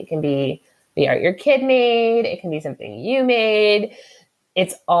it to be. It can be the art your kid made, it can be something you made.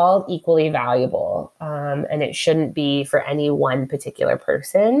 It's all equally valuable. And it shouldn't be for any one particular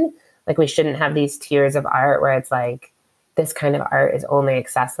person. Like, we shouldn't have these tiers of art where it's like, this kind of art is only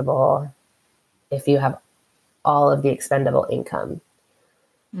accessible if you have all of the expendable income.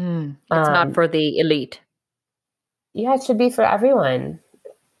 It's not Um, for the elite. yeah, it should be for everyone.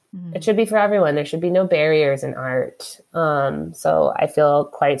 It Mm. should be for everyone. There should be no barriers in art. So I feel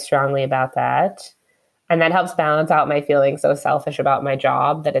quite strongly about that. And that helps balance out my feeling so selfish about my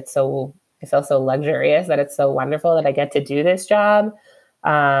job, that I feel so luxurious, that it's so wonderful that I get to do this job.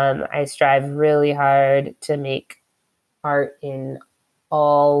 I strive really hard to make art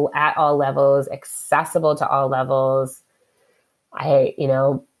at all levels, accessible to all levels.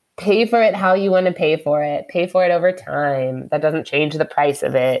 Pay for it how you want to pay for it over time. That doesn't change the price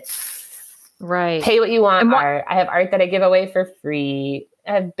of it. Right. Pay what you want And what art. I have art that I give away for free.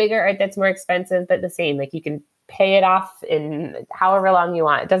 I have bigger art that's more expensive, but the same. Like, you can pay it off in however long you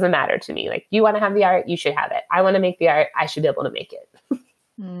want. It doesn't matter to me. Like, you want to have the art, you should have it. I want to make the art, I should be able to make it.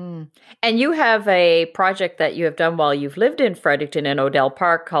 Mm. And you have a project that you have done while you've lived in Fredericton and Odell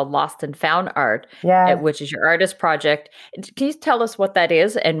Park called Lost and Found Art, Yeah. which is your artist project. Can you tell us what that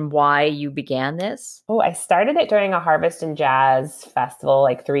is and why you began this? Oh, I started it during a Harvest and Jazz festival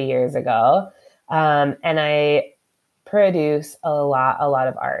like 3 years ago. And I produce a lot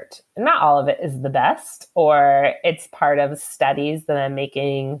of art. Not all of it is the best, or it's part of studies that I'm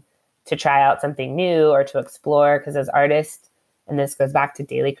making to try out something new or to explore. Because as artists, and this goes back to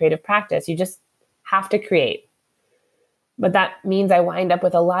daily creative practice, you just have to create. But that means I wind up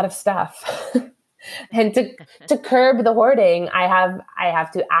with a lot of stuff. And to curb the hoarding, I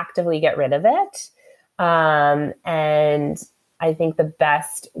have to actively get rid of it. And I think the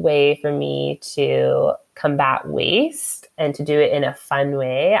best way for me to combat waste and to do it in a fun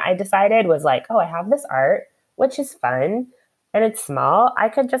way, I decided, was like, oh, I have this art, which is fun and it's small. I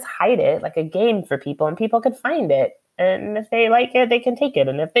could just hide it like a game for people, and people could find it. And if they like it, they can take it.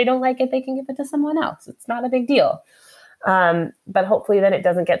 And if they don't like it, they can give it to someone else. It's not a big deal. But hopefully then it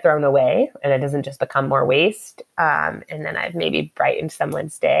doesn't get thrown away and it doesn't just become more waste. And then I've maybe brightened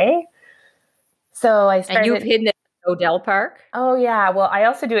someone's day. So I And you've started. hidden it in Odell Park? Oh yeah, well, I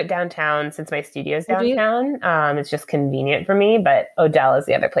also do it downtown since my studio's Oh, do you? downtown. It's just convenient for me, but Odell is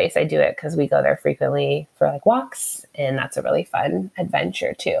the other place I do it because we go there frequently for like walks, and that's a really fun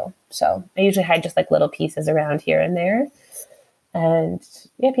adventure too. So I usually hide just like little pieces around here and there. And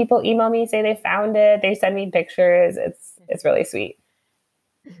yeah, people email me, say they found it. They send me pictures. It's really sweet.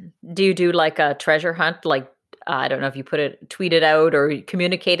 Do you do like a treasure hunt? Like, I don't know if you tweet it out or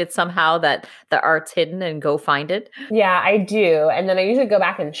communicate it somehow that the art's hidden and go find it? Yeah, I do. And then I usually go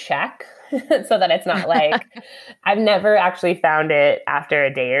back and check so that it's not like I've never actually found it after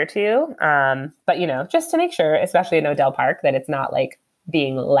a day or two. But, just to make sure, especially in Odell Park, that it's not like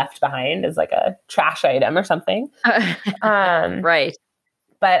being left behind as like a trash item or something. Um, Right.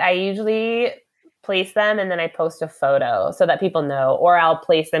 but I usually place them and then I post a photo so that people know, or I'll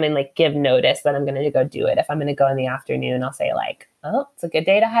place them and like give notice that I'm going to go do it. If I'm going to go in the afternoon, I'll say like, oh, it's a good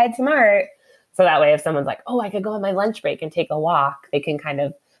day to hide some art. So that way, if someone's like, oh, I could go on my lunch break and take a walk, they can kind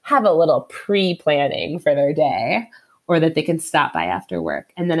of have a little pre-planning for their day, or that they can stop by after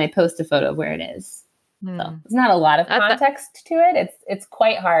work. And then I post a photo of where it is. So there's not a lot of context to it. It's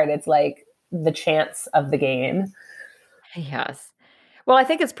quite hard. It's like the chance of the game. Yes. Well, I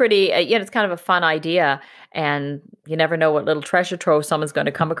think it's pretty, it's kind of a fun idea. And you never know what little treasure trove someone's going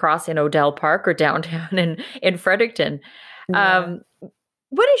to come across in Odell Park or downtown in Fredericton. Yeah. Um,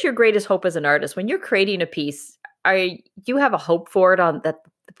 what is your greatest hope as an artist when you're creating a piece? You have a hope for it on that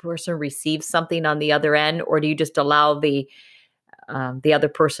the person receives something on the other end, or do you just allow the other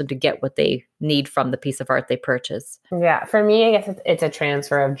person to get what they need from the piece of art they purchase? Yeah, for me, I guess it's a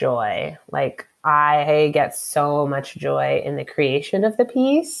transfer of joy. Like, I get so much joy in the creation of the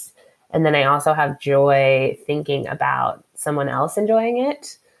piece. And then I also have joy thinking about someone else enjoying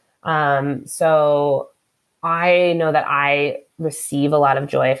it. So I know that I receive a lot of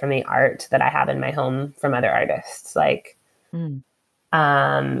joy from the art that I have in my home from other artists. Like,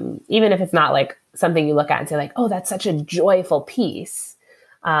 Mm. Even if it's not like something you look at and say like, oh, that's such a joyful piece.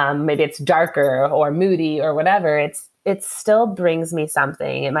 Maybe it's darker or moody or whatever. It still brings me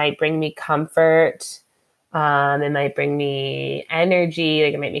something. It might bring me comfort. It might bring me energy,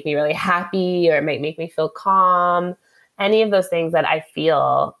 like it might make me really happy, or it might make me feel calm. Any of those things that I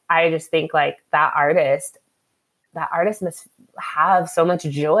feel, I just think like that artist must have so much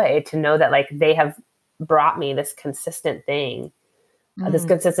joy to know that like they have brought me this consistent thing, this Mm.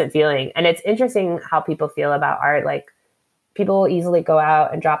 consistent feeling. And it's interesting how people feel about art. Like people will easily go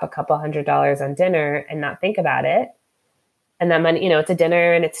out and drop a couple $100 on dinner and not think about it. And then money, it's a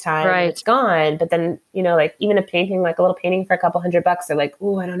dinner and it's time and it's Right. gone. But then, like even a painting, like a little painting for a couple $100, they're like,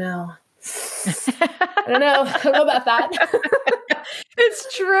 "Ooh, I don't know. I don't know. I don't know about that."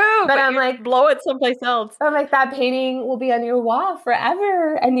 It's true, But but I'm you like, blow it someplace else. that painting will be on your wall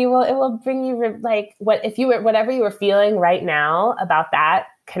forever, and it will bring you like whatever you were feeling right now about that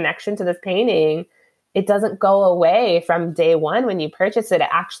connection to this painting. It doesn't go away from day one when you purchase it. It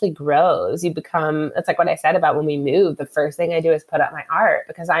actually grows. It's like what I said about when we move. The first thing I do is put up my art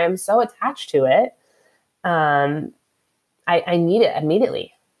because I am so attached to it. I need it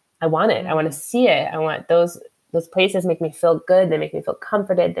immediately. I want it. I want to see it. I want those places make me feel good. They make me feel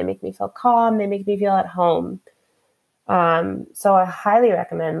comforted. They make me feel calm. They make me feel at home. So I highly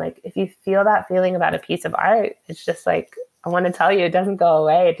recommend, like, if you feel that feeling about a piece of art, it's just like, I want to tell you, it doesn't go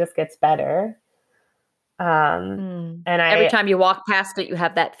away. It just gets better. And Every time you walk past it, you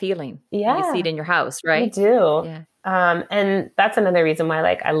have that feeling. And you see yeah, it in your house, you right? do. Yeah. And that's another reason why,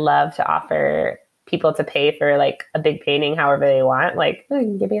 like, I love to offer people to pay for like a big painting however they want. Like, oh, you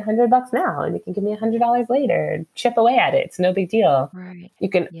can give me $100 now and you can give me $100 later and chip away at it. It's no big deal. Right. You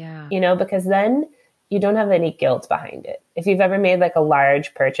can, Yeah. because then you don't have any guilt behind it. If you've ever made like a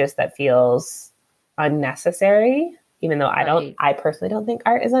large purchase that feels unnecessary, even though Right. I personally don't think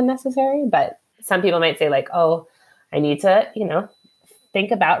art is unnecessary, but some people might say like, oh, I need to,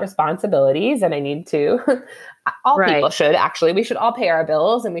 think about responsibilities and I need to, all people Right. should actually, we should all pay our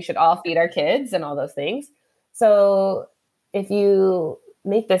bills and we should all feed our kids and all those things. So if you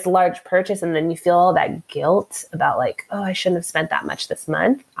make this large purchase and then you feel all that guilt about like, oh, I shouldn't have spent that much this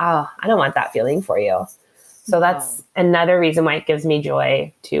month. Oh, I don't want that feeling for you. So that's No. another reason why it gives me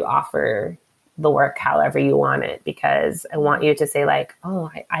joy to offer the work however you want it, because I want you to say like,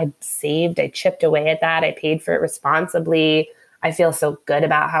 oh, I saved, I chipped away at that. I paid for it responsibly. I feel so good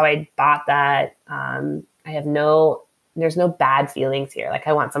about how I bought that. There's no bad feelings here. Like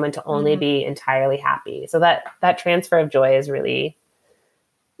I want someone to only be entirely happy. So that transfer of joy is really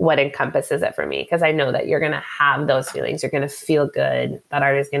what encompasses it for me. Cause I know that you're going to have those feelings. You're going to feel good. That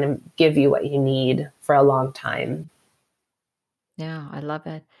art is going to give you what you need for a long time. Yeah, I love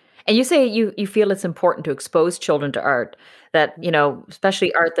it. And you say you feel it's important to expose children to art, that,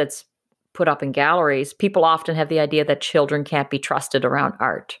 especially art that's put up in galleries, people often have the idea that children can't be trusted around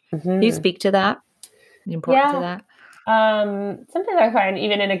art. Can you Mm-hmm. speak to that? The importance of Yeah. that? Sometimes I find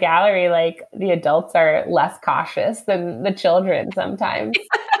even in a gallery, like the adults are less cautious than the children sometimes.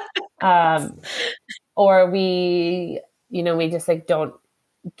 Um, or we just like don't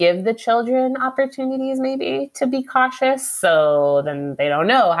give the children opportunities maybe to be cautious. So then they don't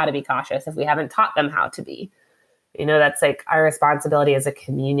know how to be cautious if we haven't taught them how to be. That's like our responsibility as a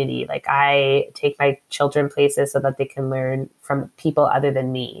community. Like I take my children places so that they can learn from people other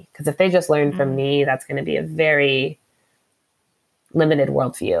than me. Because if they just learn from Mm, me, that's going to be a very limited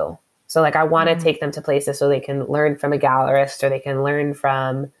worldview. So like I want to mm, take them to places so they can learn from a gallerist or they can learn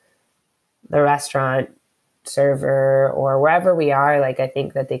from the restaurant server or wherever we are. Like I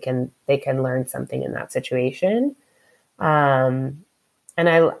think that they can learn something in that situation. And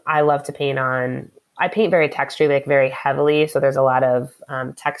I love to paint on. I paint very textured, like very heavily, so there's a lot of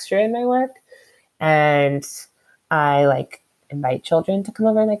texture in my work. And I like invite children to come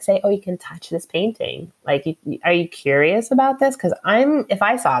over and like say, "Oh, you can touch this painting. Like, are you curious about this? Because if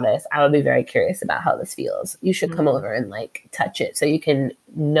I saw this, I would be very curious about how this feels. You should come mm, over and like touch it so you can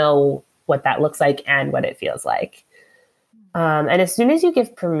know what that looks like and what it feels like." And as soon as you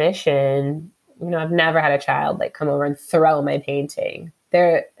give permission, I've never had a child like come over and throw my painting.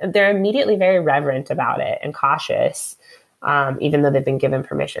 They're immediately very reverent about it and cautious, even though they've been given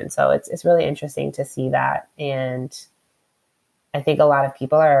permission. So it's really interesting to see that. And I think a lot of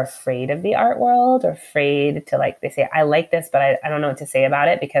people are afraid of the art world, or afraid to like, they say, I like this, but I don't know what to say about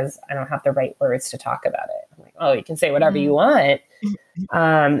it because I don't have the right words to talk about it. I'm like, oh, you can say whatever you mm.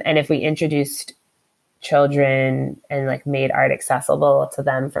 want. And if we introduced children and like made art accessible to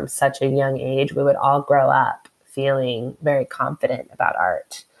them from such a young age, we would all grow up feeling very confident about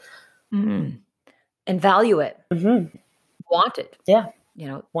art. Mm. And value it, Mm-hmm. want it, Yeah.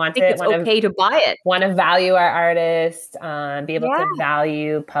 Want think it, it's okay to buy it. want to value our artists, be able Yeah. to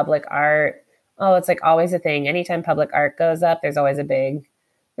value public art. Oh, it's like always a thing. Anytime public art goes up, there's always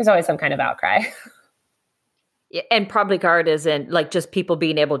some kind of outcry. And public art isn't like just people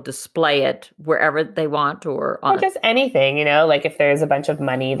being able to display it wherever they want or Or on. just anything, like if there's a bunch of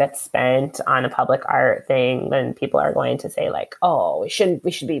money that's spent on a public art thing, then people are going to say like, oh, we should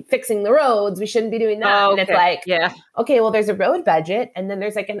be fixing the roads. We shouldn't be doing that. Oh, And it's okay. like, Yeah. okay, well, there's a road budget and then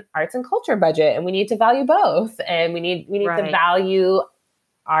there's like an arts and culture budget, and we need to value both. And we need to Right. value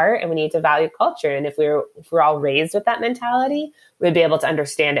art and we need to value culture. And if we're all raised with that mentality, we'd be able to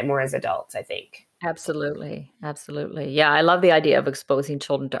understand it more as adults, I think. Absolutely. Absolutely. Yeah. I love the idea of exposing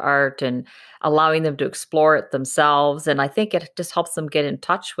children to art and allowing them to explore it themselves. And I think it just helps them get in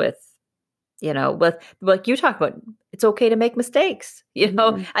touch with like you talk about, it's okay to make mistakes.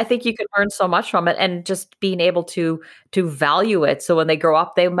 Mm-hmm. I think you can learn so much from it and just being able to value it. So when they grow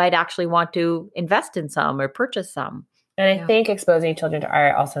up, they might actually want to invest in some or purchase some. And I Yeah. think exposing children to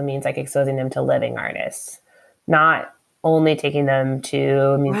art also means like exposing them to living artists, not only taking them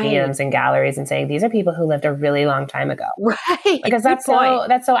to Right. museums and galleries and saying these are people who lived a really long time ago, Right. because Good point.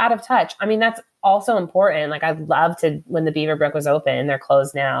 that's so out of touch. I mean, that's also important. Like I'd love to, when the Beaverbrook was open, they're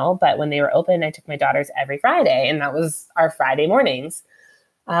closed now, but when they were open, I took my daughters every Friday, and that was our Friday mornings.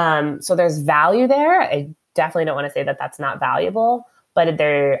 So there's value there. I definitely don't want to say that that's not valuable, but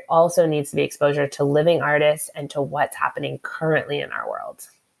there also needs to be exposure to living artists and to what's happening currently in our world.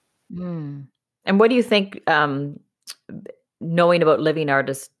 Mm. And what do you think knowing about living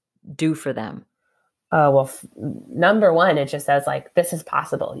artists do for them? Well, number one, it just says like, this is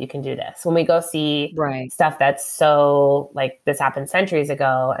possible. You can do this. When we go see Right. stuff that's so like this happened centuries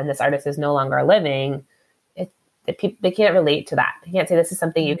ago and this artist is no longer living, they can't relate to that. They can't say this is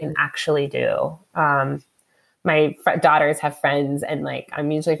something you can actually do. My daughters have friends, and like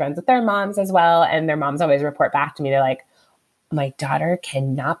I'm usually friends with their moms as well, and their moms always report back to me. They're like, my daughter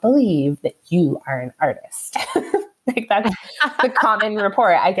cannot believe that you are an artist. Like that's the common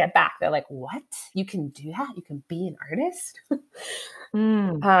report I get back. They're like, what? You can do that? You can be an artist?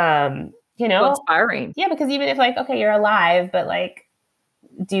 Mm. So Yeah, inspiring. because even if like, okay, you're alive, but like,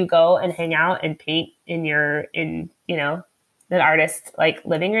 do you go and hang out and paint in an artist like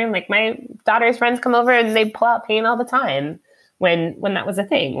living room? Like my daughter's friends come over and they pull out paint all the time when that was a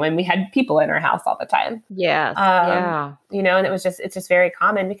thing, when we had people in our house all the time. Yes. Yeah. And it's just very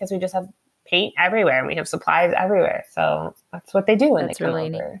common because we just have paint everywhere and we have supplies everywhere. So that's what they do when they That's come really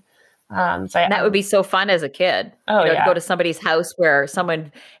neat. over. That would be so fun as a kid, Oh to go yeah. to somebody's house where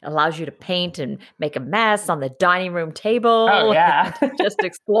someone allows you to paint and make a mess on the dining room Oh table yeah. and just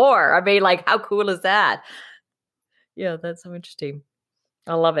explore. I mean, like, how cool is that? Yeah, that's so interesting.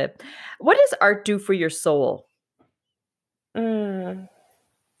 I love it. What does art do for your soul?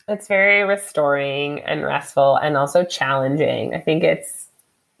 It's very restoring and restful and also challenging. I think it's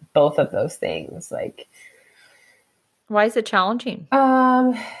both of those things. Like, Why is it challenging?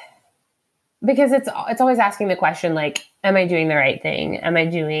 because it's always asking the question like, am I doing the right thing? Am I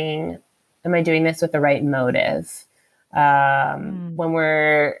doing this with the right motive? When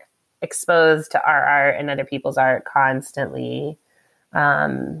we're exposed to our art and other people's art constantly,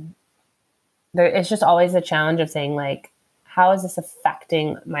 it's just always a challenge of saying like, how is this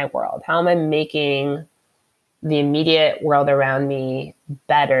affecting my world? How am I making the immediate world around me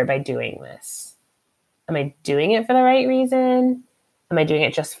better by doing this? Am I doing it for the right reason? Am I doing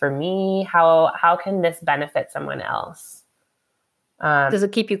it just for me? How can this benefit someone else? Does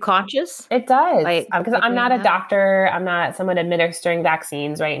it keep you conscious? It does, By because I'm doing not a that? doctor. I'm not someone administering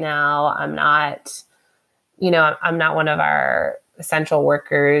vaccines right now. I'm not, I'm not one of our essential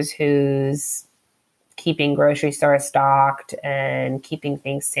workers who's keeping grocery stores stocked and keeping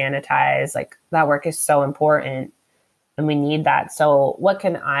things sanitized. Like that work is so important and we need that. So what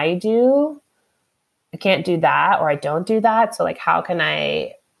can I do? I can't do that, or I don't do that. So like, how can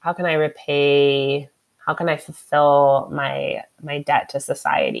I repay, how can I fulfill my debt to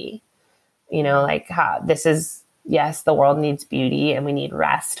society? Like this is, yes, the world needs beauty and we need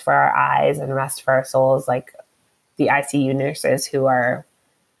rest for our eyes and rest for our souls. Like the ICU nurses who are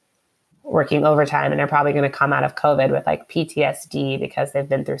working overtime and they're probably going to come out of COVID with like PTSD because they've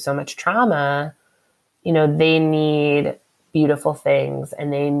been through so much trauma. They need beautiful things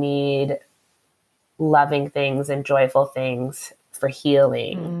and they need loving things and joyful things for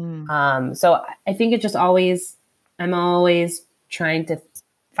healing. So I think it just always, I'm always trying to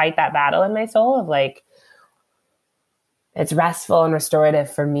fight that battle in my soul of like, it's restful and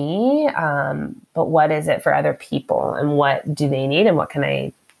restorative for me. But what is it for other people and what do they need and what can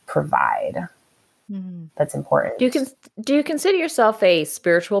I provide? That's important. Do you consider yourself a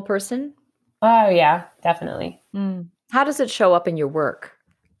spiritual person? Oh yeah, definitely. How does it show up in your work?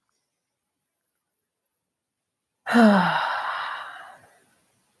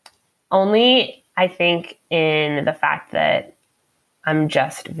 Only I think in the fact that I'm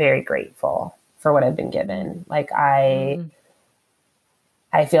just very grateful for what I've been given. Like I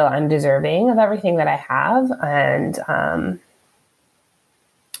feel undeserving of everything that I have. And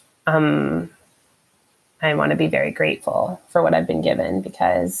I want to be very grateful for what I've been given,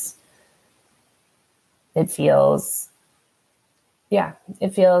 because it feels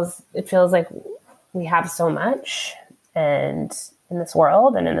like we have so much and in this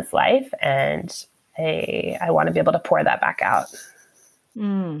world and in this life. And I want to be able to pour that back out.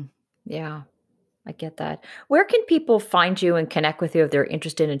 Yeah, I get that. Where can people find you and connect with you if they're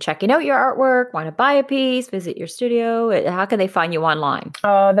interested in checking out your artwork, want to buy a piece, visit your studio? How can they find you online?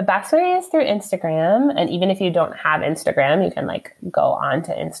 Oh, the best way is through Instagram. And even if you don't have Instagram, you can like go on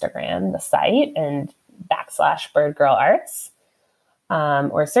to Instagram, the site, and /birdgirlarts,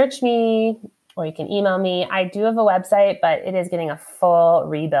 or search me, or you can email me. I do have a website, but it is getting a full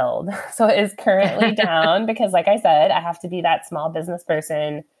rebuild. So it is currently down because, like I said, I have to be that small business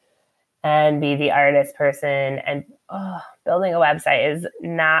person and be the artist person. And building a website is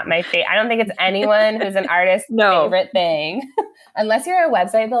not my favorite. I don't think it's anyone who's an artist's favorite thing. Unless you're a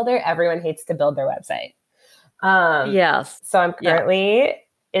website builder, everyone hates to build their website. Yes. So I'm currently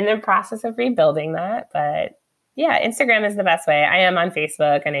in the process of rebuilding that. But yeah, Instagram is the best way. I am on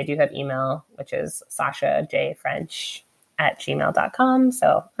Facebook, and I do have email, which is sashajfrench@gmail.com.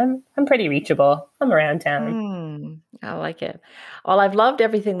 So I'm pretty reachable. I'm around town. I like it. Well, I've loved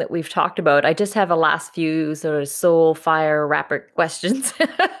everything that we've talked about. I just have a last few sort of soul fire rapid questions.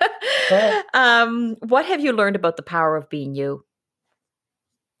 Sure. What have you learned about the power of being you?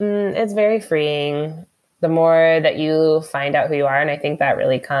 It's very freeing. The more that you find out who you are, and I think that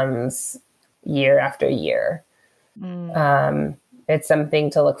really comes year after year. It's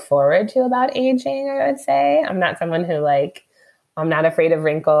something to look forward to about aging, I would say. I'm not someone who I'm not afraid of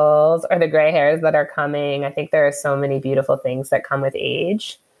wrinkles or the gray hairs that are coming. I think there are so many beautiful things that come with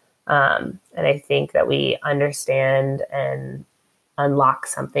age. And I think that we understand and unlock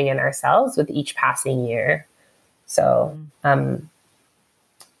something in ourselves with each passing year. So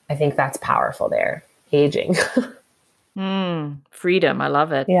I think that's powerful there, aging. Freedom. I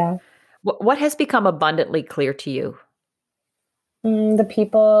love it. Yeah. What has become abundantly clear to you? The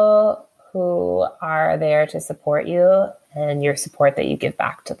people who are there to support you and your support that you give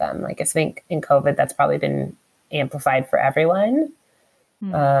back to them. Like, I think in COVID, that's probably been amplified for everyone.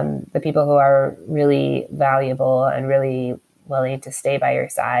 The people who are really valuable and really willing to stay by your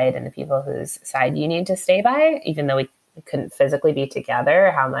side, and the people whose side you need to stay by, even though we couldn't physically be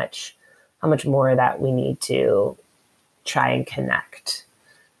together, how much more that we need to try and connect.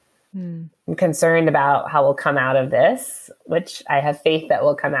 I'm concerned about how we'll come out of this, which I have faith that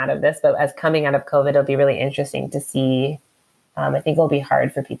we'll come out of this. But as coming out of COVID, it'll be really interesting to see. I think it'll be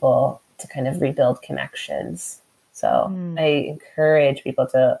hard for people to kind of rebuild connections. So I encourage people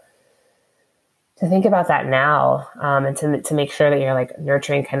to think about that now, and to make sure that you're like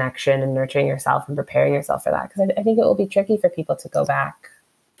nurturing connection and nurturing yourself and preparing yourself for that. Because I think it will be tricky for people to go back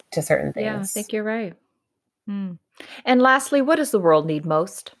to certain things. Yeah, I think you're right. And lastly, what does the world need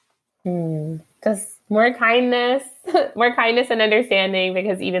most? Just more kindness, and understanding,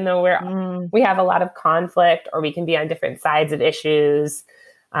 because even though we have a lot of conflict, or we can be on different sides of issues,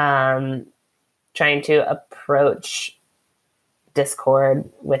 trying to approach discord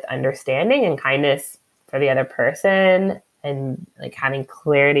with understanding and kindness for the other person, and like having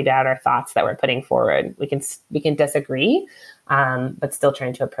clarity about our thoughts that we're putting forward. We can disagree, but still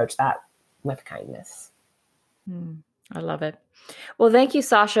trying to approach that with kindness. I love it. Well, thank you,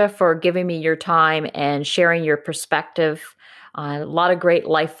 Sasha, for giving me your time and sharing your perspective on a lot of great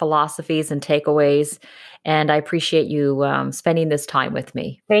life philosophies and takeaways. And I appreciate you spending this time with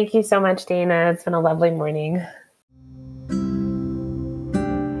me. Thank you so much, Dana. It's been a lovely morning.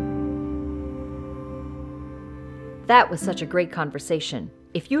 That was such a great conversation.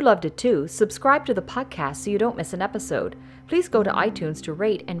 If you loved it too, subscribe to the podcast so you don't miss an episode. Please go to iTunes to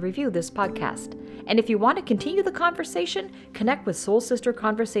rate and review this podcast. And if you want to continue the conversation, connect with Soul Sister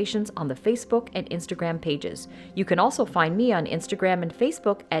Conversations on the Facebook and Instagram pages. You can also find me on Instagram and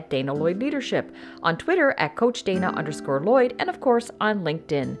Facebook at Dana Lloyd Leadership, on Twitter at Coach Dana _Lloyd, and of course on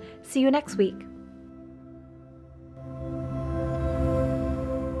LinkedIn. See you next week.